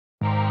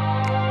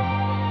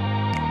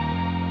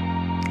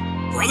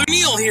Brother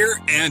Neil here,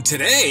 and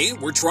today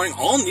we're trying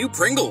all new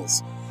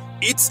Pringles.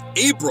 It's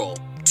April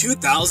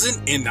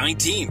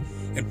 2019,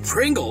 and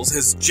Pringles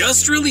has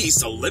just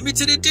released a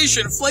limited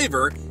edition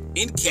flavor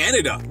in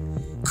Canada.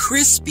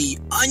 Crispy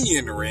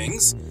onion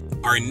rings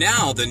are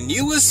now the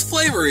newest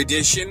flavor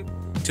addition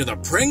to the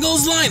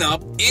Pringles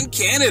lineup in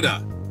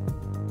Canada.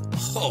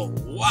 Oh,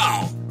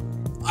 wow.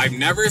 I've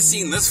never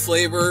seen this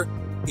flavor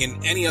in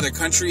any other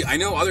country. I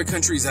know other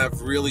countries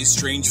have really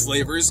strange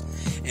flavors,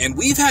 and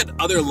we've had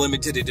other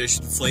limited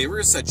edition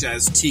flavors such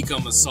as tikka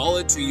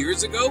masala 2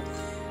 years ago.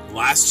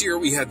 Last year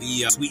we had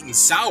the sweet and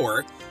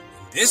sour.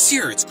 This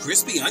year it's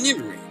crispy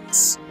onion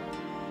rings.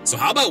 So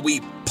how about we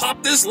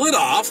pop this lid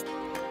off,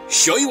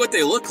 show you what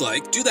they look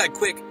like, do that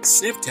quick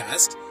sniff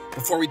test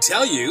before we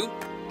tell you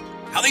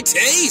how they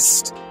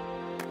taste.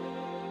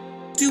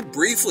 Do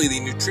briefly the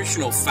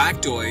nutritional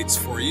factoids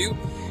for you.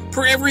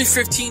 Per every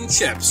 15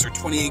 chips, or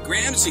 28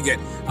 grams, you get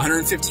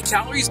 150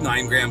 calories,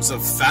 9 grams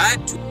of fat,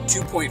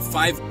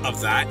 2.5 of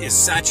that is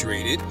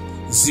saturated,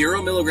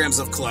 0 milligrams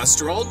of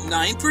cholesterol,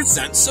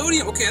 9%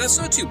 sodium. Okay, that's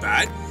not too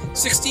bad.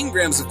 16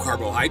 grams of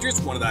carbohydrates,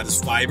 1 of that is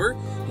fiber,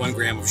 1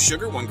 gram of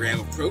sugar, 1 gram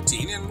of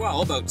protein, and,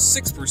 well, about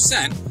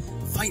 6%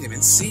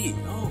 vitamin C.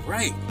 Oh,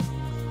 right.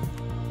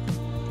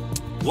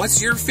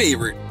 What's your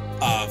favorite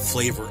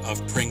flavor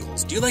of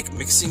Pringles? Do you like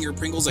mixing your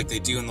Pringles like they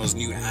do in those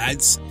new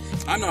ads?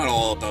 I'm not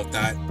all about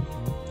that.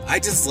 I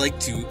just like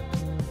to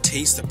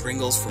taste the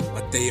Pringles for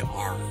what they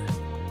are.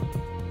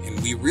 And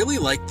we really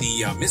like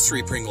the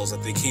mystery Pringles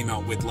that they came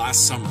out with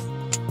last summer.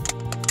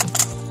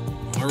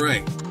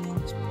 Alright,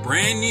 it's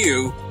brand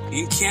new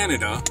in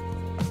Canada.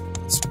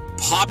 Let's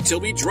pop till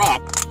we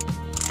drop.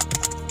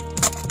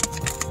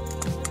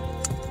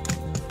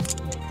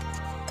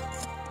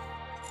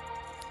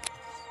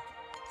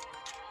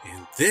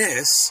 And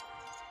this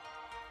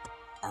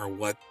are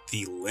what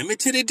the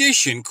limited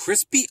edition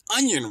crispy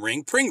onion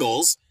ring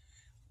Pringles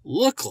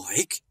look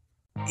like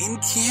in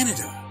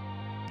Canada.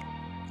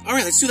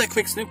 Alright, let's do that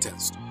quick sniff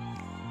test.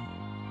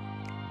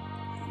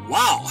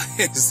 Wow,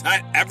 is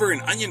that ever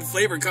an onion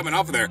flavor coming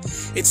off of there?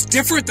 It's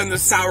different than the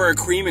sour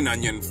cream and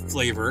onion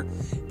flavor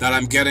that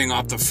I'm getting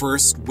off the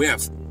first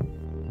whiff.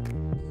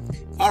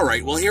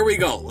 Alright, well here we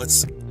go.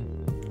 Let's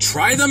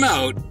try them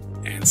out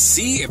and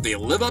see if they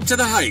live up to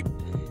the hype.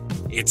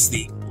 It's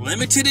the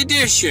limited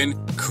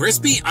edition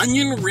crispy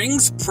onion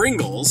rings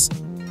Pringles,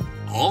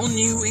 all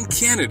new in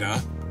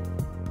Canada,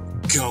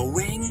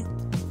 going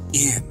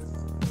in.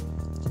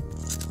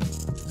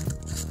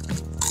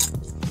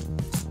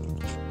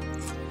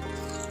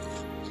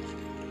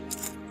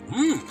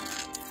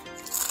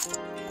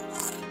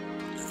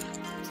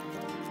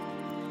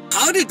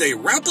 How did they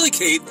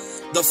replicate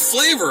the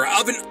flavor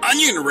of an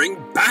onion ring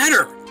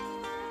batter?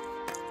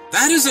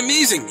 That is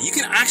amazing. You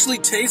can actually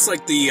taste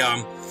like the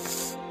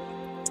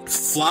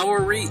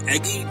floury,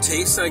 eggy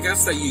taste, I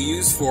guess, that you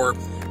use for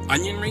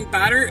onion ring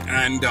batter,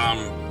 and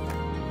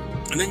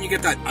then you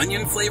get that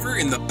onion flavor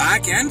in the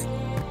back end.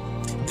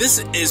 This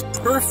is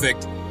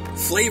perfect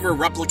flavor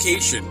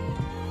replication.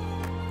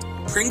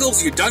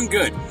 Pringles, you've done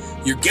good.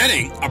 You're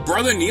getting a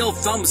Brother Neil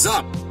thumbs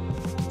up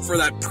for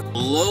that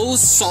low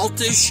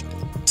saltish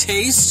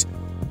taste.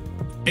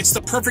 It's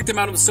the perfect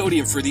amount of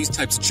sodium for these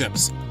types of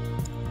chips.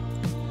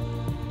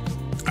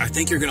 I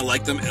think you're going to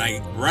like them, and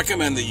I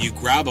recommend that you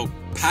grab a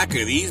pack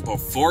of these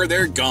before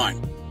they're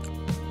gone.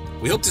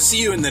 We hope to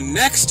see you in the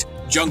next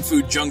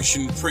Junkfood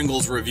Junction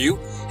Pringles review.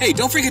 Hey,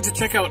 don't forget to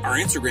check out our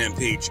Instagram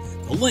page.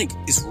 The link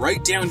is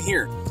right down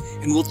here.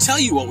 And we'll tell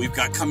you what we've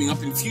got coming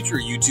up in future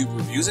YouTube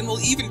reviews, and we'll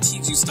even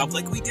tease you stuff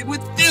like we did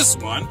with this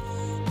one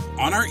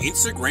on our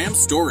Instagram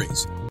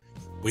stories.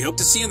 We hope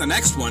to see you in the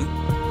next one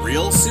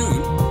real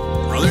soon.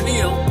 Brother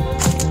Neil,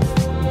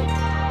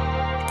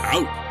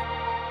 out.